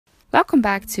Welcome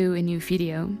back to a new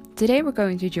video. Today we're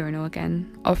going to journal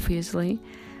again, obviously.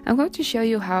 I'm going to show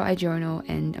you how I journal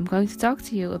and I'm going to talk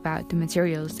to you about the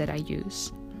materials that I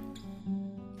use.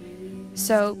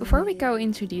 So before we go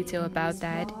into detail about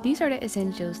that, these are the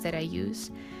essentials that I use.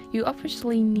 You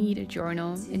obviously need a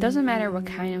journal. It doesn't matter what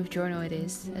kind of journal it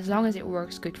is, as long as it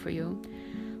works good for you.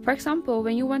 For example,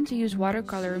 when you want to use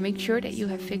watercolor, make sure that you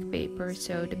have thick paper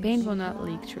so the paint will not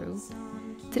leak through.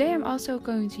 Today I'm also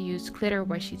going to use glitter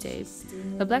washi tape,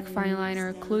 a black fine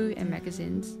liner, glue and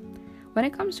magazines. When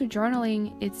it comes to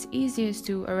journaling, it's easiest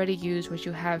to already use what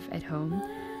you have at home.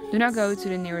 Do not go to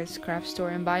the nearest craft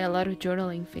store and buy a lot of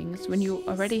journaling things when you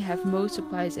already have most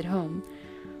supplies at home.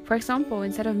 For example,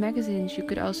 instead of magazines, you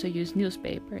could also use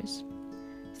newspapers.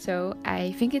 So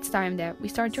I think it's time that we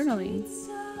start journaling.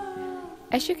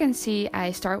 As you can see,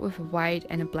 I start with a white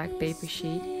and a black paper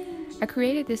sheet. I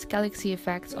created this galaxy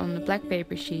effect on the black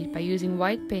paper sheet by using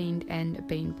white paint and a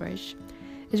paintbrush.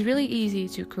 It's really easy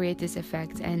to create this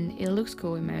effect and it looks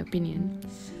cool in my opinion.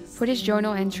 For this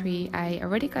journal entry, I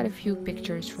already got a few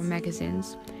pictures from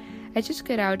magazines. I just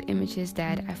cut out images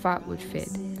that I thought would fit.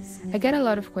 I get a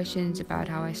lot of questions about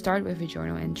how I start with a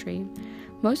journal entry.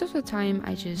 Most of the time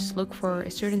I just look for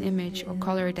a certain image or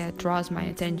color that draws my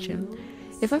attention.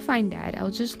 If I find that,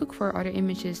 I'll just look for other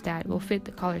images that will fit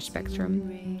the color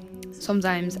spectrum.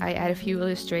 Sometimes I add a few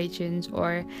illustrations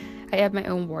or I add my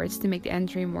own words to make the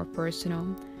entry more personal.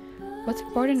 What's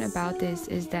important about this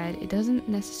is that it doesn't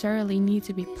necessarily need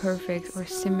to be perfect or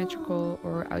symmetrical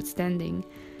or outstanding.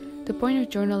 The point of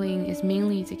journaling is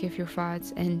mainly to give your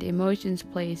thoughts and emotions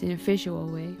place in a visual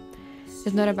way.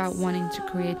 It's not about wanting to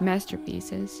create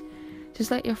masterpieces.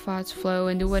 Just let your thoughts flow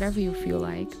and do whatever you feel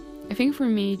like. I think for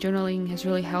me, journaling has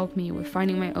really helped me with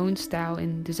finding my own style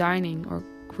in designing or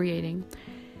creating.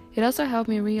 It also helped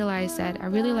me realize that I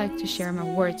really like to share my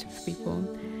words with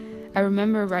people. I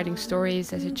remember writing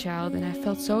stories as a child and I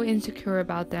felt so insecure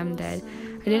about them that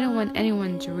I didn't want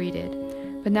anyone to read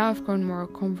it. But now I've grown more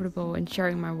comfortable in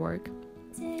sharing my work.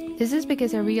 This is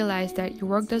because I realized that your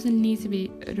work doesn't need to be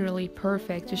utterly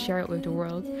perfect to share it with the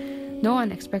world. No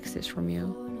one expects this from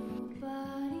you.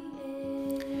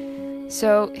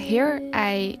 So here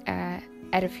I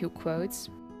add a few quotes.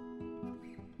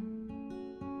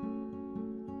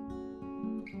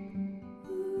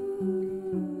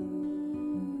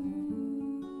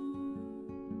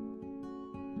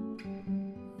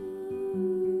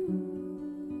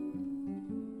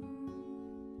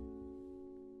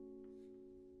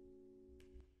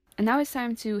 And now it's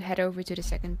time to head over to the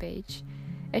second page.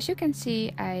 As you can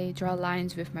see, I draw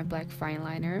lines with my black fine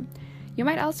liner. You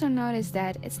might also notice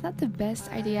that it's not the best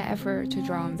idea ever to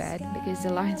draw in bed because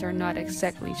the lines are not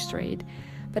exactly straight.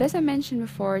 But as I mentioned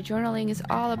before, journaling is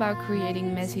all about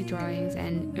creating messy drawings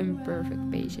and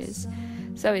imperfect pages.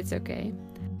 So it's okay.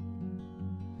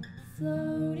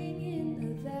 Floating in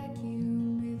a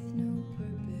vacuum with no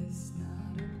purpose,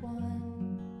 not a one.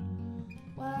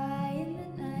 Why in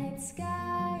the night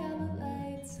sky are the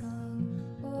lights on?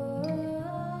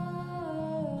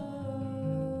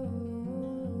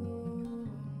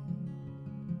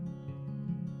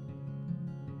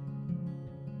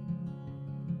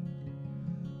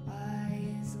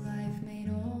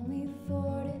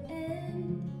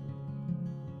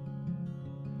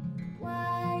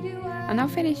 I'm now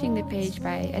finishing the page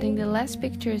by adding the last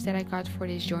pictures that I got for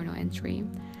this journal entry.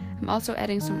 I'm also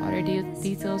adding some other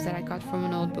details that I got from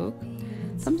an old book.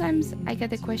 Sometimes I get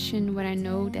the question when I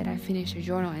know that I finished a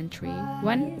journal entry,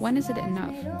 when is it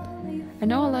enough? I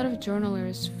know a lot of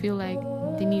journalers feel like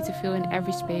they need to fill in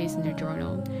every space in their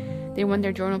journal. They want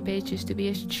their journal pages to be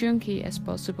as chunky as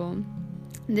possible.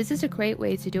 This is a great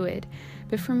way to do it,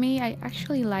 but for me I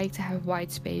actually like to have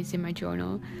white space in my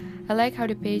journal. I like how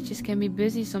the pages can be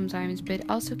busy sometimes, but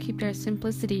also keep their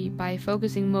simplicity by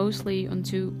focusing mostly on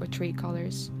 2 or 3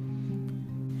 colors.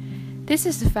 This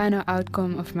is the final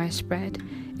outcome of my spread.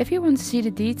 If you want to see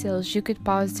the details, you could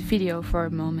pause the video for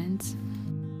a moment.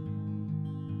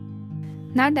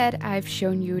 Now that I've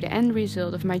shown you the end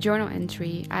result of my journal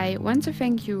entry, I want to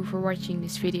thank you for watching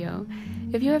this video.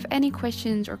 If you have any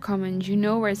questions or comments, you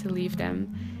know where to leave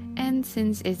them. And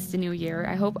since it's the new year,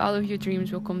 I hope all of your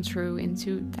dreams will come true in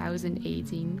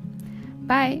 2018.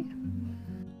 Bye!